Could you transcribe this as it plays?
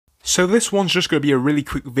So this one's just going to be a really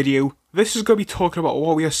quick video. This is going to be talking about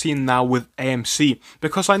what we are seeing now with AMC,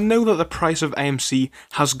 because I know that the price of AMC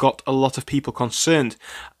has got a lot of people concerned.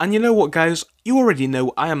 And you know what, guys, you already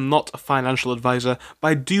know I am not a financial advisor, but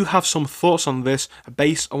I do have some thoughts on this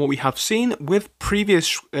based on what we have seen with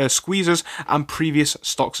previous squeezes and previous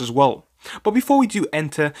stocks as well. But before we do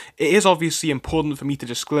enter, it is obviously important for me to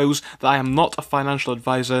disclose that I am not a financial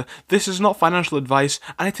advisor. This is not financial advice,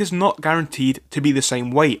 and it is not guaranteed to be the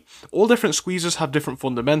same way. All different squeezes have different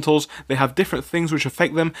fundamentals, they have different things which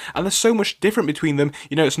affect them, and there's so much different between them.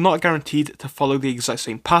 You know, it's not guaranteed to follow the exact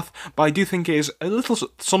same path, but I do think it is a little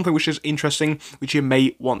something which is interesting, which you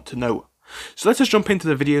may want to know. So let's just jump into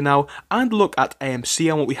the video now and look at AMC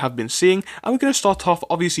and what we have been seeing, and we're going to start off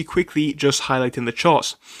obviously quickly just highlighting the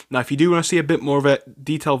charts. Now if you do want to see a bit more of a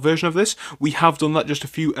detailed version of this, we have done that just a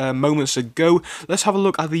few moments ago. Let's have a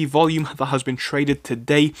look at the volume that has been traded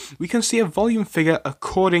today. We can see a volume figure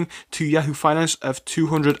according to Yahoo Finance of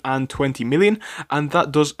 220 million, and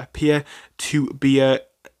that does appear to be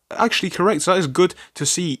actually correct, so that is good to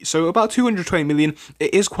see. So about 220 million,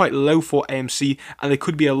 it is quite low for AMC, and there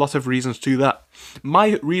could be a lot of reasons to that.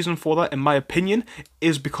 My reason for that, in my opinion,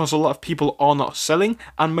 is because a lot of people are not selling,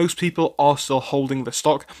 and most people are still holding the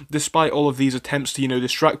stock, despite all of these attempts to,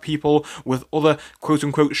 distract people with other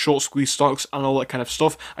quote-unquote short squeeze stocks and all that kind of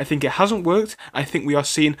stuff. I think it hasn't worked. I think we are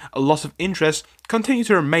seeing a lot of interest continue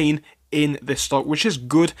to remain in this stock, which is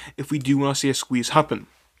good if we do want to see a squeeze happen.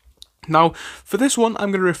 Now, for this one, I'm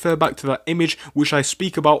going to refer back to that image which I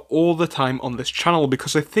speak about all the time on this channel,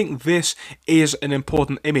 because I think this is an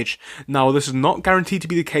important image. Now, this is not guaranteed to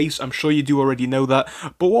be the case, I'm sure you do already know that,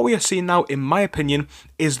 but what we are seeing now, in my opinion,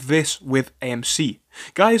 is this with AMC.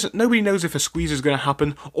 Guys, nobody knows if a squeeze is going to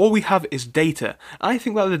happen. All we have is data. I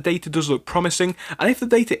think that the data does look promising, and if the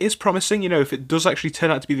data is promising, if it does actually turn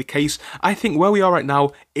out to be the case, I think where we are right now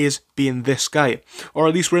is being this guy, or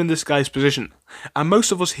at least we're in this guy's position. And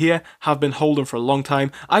most of us here have been holding for a long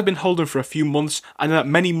time. I've been holding for a few months, and that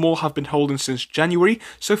many more have been holding since January,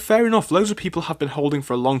 so fair enough, loads of people have been holding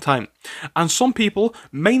for a long time. And some people,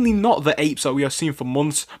 mainly not the apes that we have seen for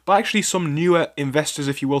months, but actually some newer investors,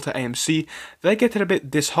 if you will, to AMC, they're getting a bit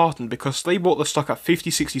disheartened because they bought the stock at 50,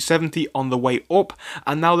 60, 70 on the way up,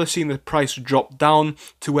 and now they're seeing the price drop down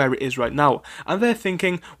to where it is right now. And they're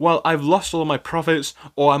thinking, well, I've lost all of my profits,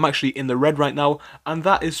 or I'm actually in the red right now, and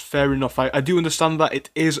that is fair enough. I do understand that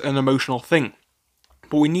it is an emotional thing,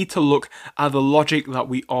 but we need to look at the logic that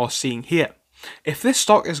we are seeing here. If this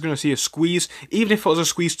stock is going to see a squeeze, even if it was a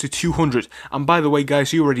squeeze to 200, and by the way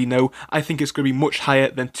guys, you already know, I think it's going to be much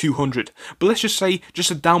higher than 200, but let's just say, just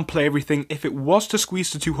to downplay everything, if it was to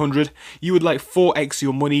squeeze to 200, you would like 4x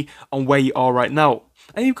your money on where you are right now.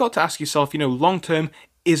 And you've got to ask yourself, long term,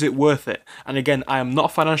 is it worth it? And again, I am not a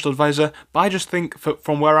financial advisor, but I just think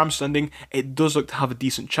from where I'm standing, it does look to have a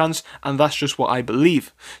decent chance, and that's just what I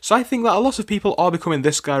believe. So I think that a lot of people are becoming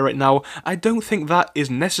this guy right now. I don't think that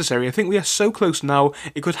is necessary. I think we are so close now,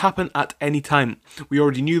 it could happen at any time. We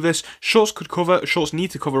already knew this. Shorts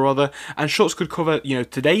need to cover rather, and shorts could cover,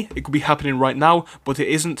 today. It could be happening right now, but it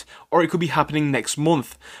isn't, or it could be happening next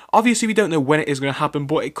month. Obviously, we don't know when it is going to happen,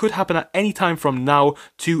 but it could happen at any time from now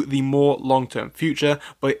to the more long-term future.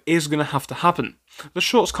 But it is going to have to happen. The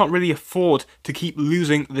shorts can't really afford to keep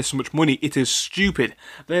losing this much money. It is stupid.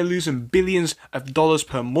 They're losing billions of dollars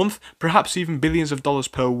per month, perhaps even billions of dollars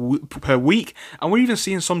per week, and we're even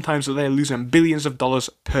seeing sometimes that they're losing billions of dollars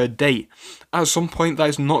per day. At some point, that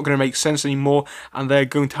is not going to make sense anymore, and they're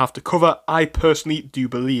going to have to cover, I personally do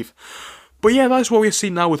believe. But yeah, that's what we're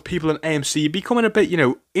seeing now with people in AMC becoming a bit,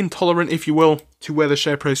 intolerant, if you will, to where the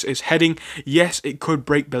share price is heading. Yes, it could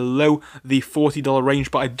break below the $40 range,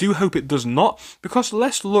 but I do hope it does not, because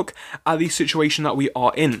let's look at the situation that we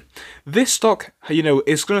are in. This stock,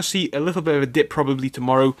 is going to see a little bit of a dip probably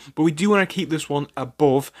tomorrow, but we do want to keep this one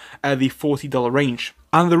above the $40 range.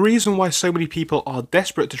 And the reason why so many people are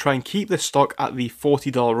desperate to try and keep this stock at the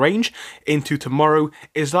 $40 range into tomorrow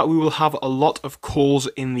is that we will have a lot of calls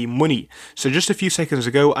in the money. So just a few seconds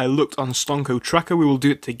ago, I looked on Stonko Tracker. We will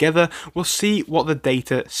do it together. We'll see what the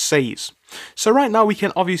data says. So right now we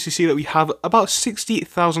can obviously see that we have about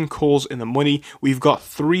 60,000 calls in the money. We've got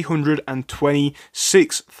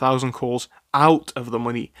 326,000 calls out of the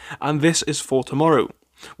money, and this is for tomorrow.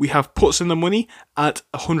 We have puts in the money at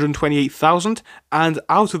 128,000 and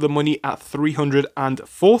out of the money at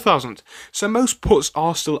 304,000. So most puts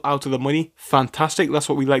are still out of the money. Fantastic, that's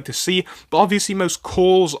what we like to see. But obviously most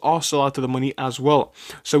calls are still out of the money as well.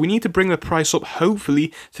 So we need to bring the price up,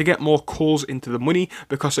 hopefully, to get more calls into the money,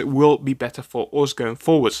 because it will be better for us going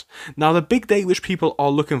forwards. Now the big day which people are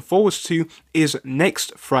looking forwards to is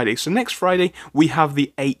next Friday. So next Friday we have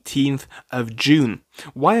the 18th of June.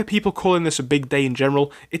 Why are people calling this a big day in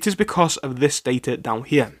general? It is because of this data down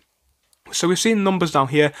here. So we're seeing numbers down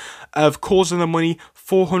here of calls in the money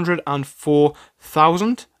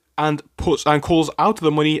 404,000 and puts and calls out of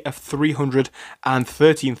the money of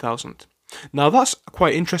 313,000. Now that's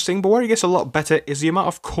quite interesting, but where it gets a lot better is the amount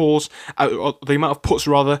of calls, or the amount of puts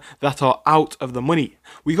rather, that are out of the money.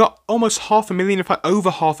 We got almost 500,000, in fact over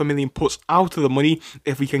 500,000 puts out of the money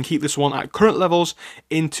if we can keep this one at current levels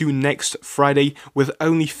into next Friday, with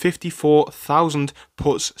only 54,000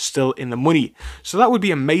 puts still in the money. So that would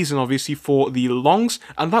be amazing obviously for the longs,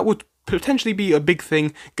 and that would potentially be a big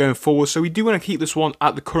thing going forward. So we do want to keep this one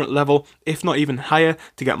at the current level, if not even higher,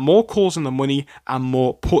 to get more calls in the money and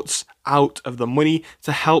more puts out of the money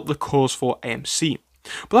to help the cause for AMC.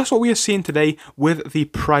 But that's what we are seeing today with the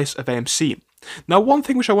price of AMC. Now, one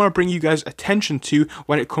thing which I want to bring you guys attention to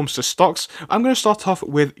when it comes to stocks, I'm going to start off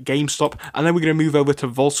with GameStop, and then we're going to move over to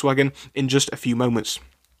Volkswagen in just a few moments.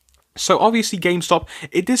 So obviously GameStop,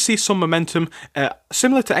 it did see some momentum,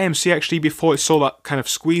 similar to AMC actually, before it saw that kind of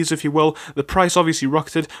squeeze, if you will. The price obviously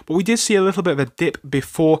rocketed, but we did see a little bit of a dip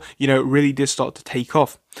before, it really did start to take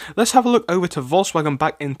off. Let's have a look over to Volkswagen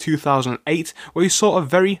back in 2008, where we saw a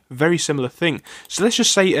very, very similar thing. So let's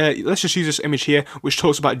just say, let's just use this image here, which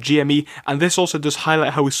talks about GME, and this also does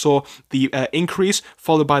highlight how we saw the increase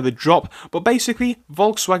followed by the drop. But basically,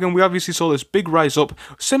 Volkswagen, we obviously saw this big rise up,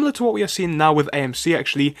 similar to what we are seeing now with AMC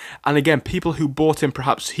actually. And again, people who bought in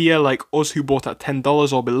perhaps here, like us who bought at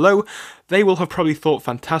 $10 or below, they will have probably thought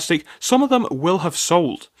fantastic. Some of them will have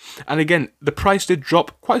sold. And again, the price did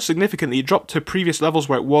drop quite significantly. It dropped to previous levels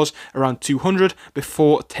where it was around 200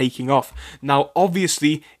 before taking off. Now,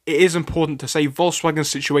 obviously, it is important to say Volkswagen's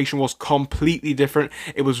situation was completely different.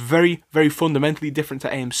 It was very, very fundamentally different to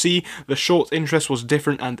AMC. The short interest was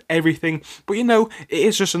different and everything. But it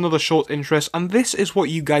is just another short interest, and this is what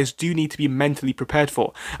you guys do need to be mentally prepared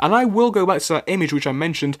for. And I will go back to that image which I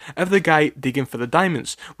mentioned of the guy digging for the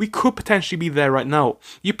diamonds. We could potentially be there right now.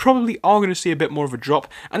 You probably are going to see a bit more of a drop,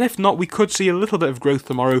 and if not, we could see a little bit of growth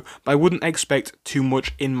tomorrow, but I wouldn't expect too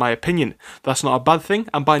much in my opinion. That's not a bad thing,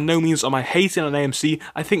 and by no means am I hating on AMC.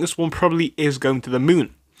 I think this one probably is going to the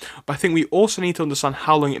moon. But I think we also need to understand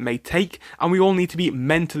how long it may take, and we all need to be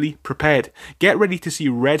mentally prepared. Get ready to see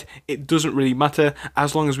red. It doesn't really matter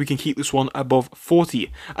as long as we can keep this one above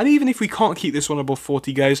 40. And even if we can't keep this one above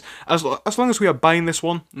 40, guys, as long as we are buying this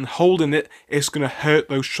one and holding it, it's going to hurt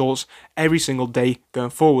those shorts every single day going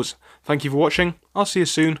forwards. Thank you for watching. I'll see you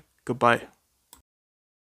soon. Goodbye.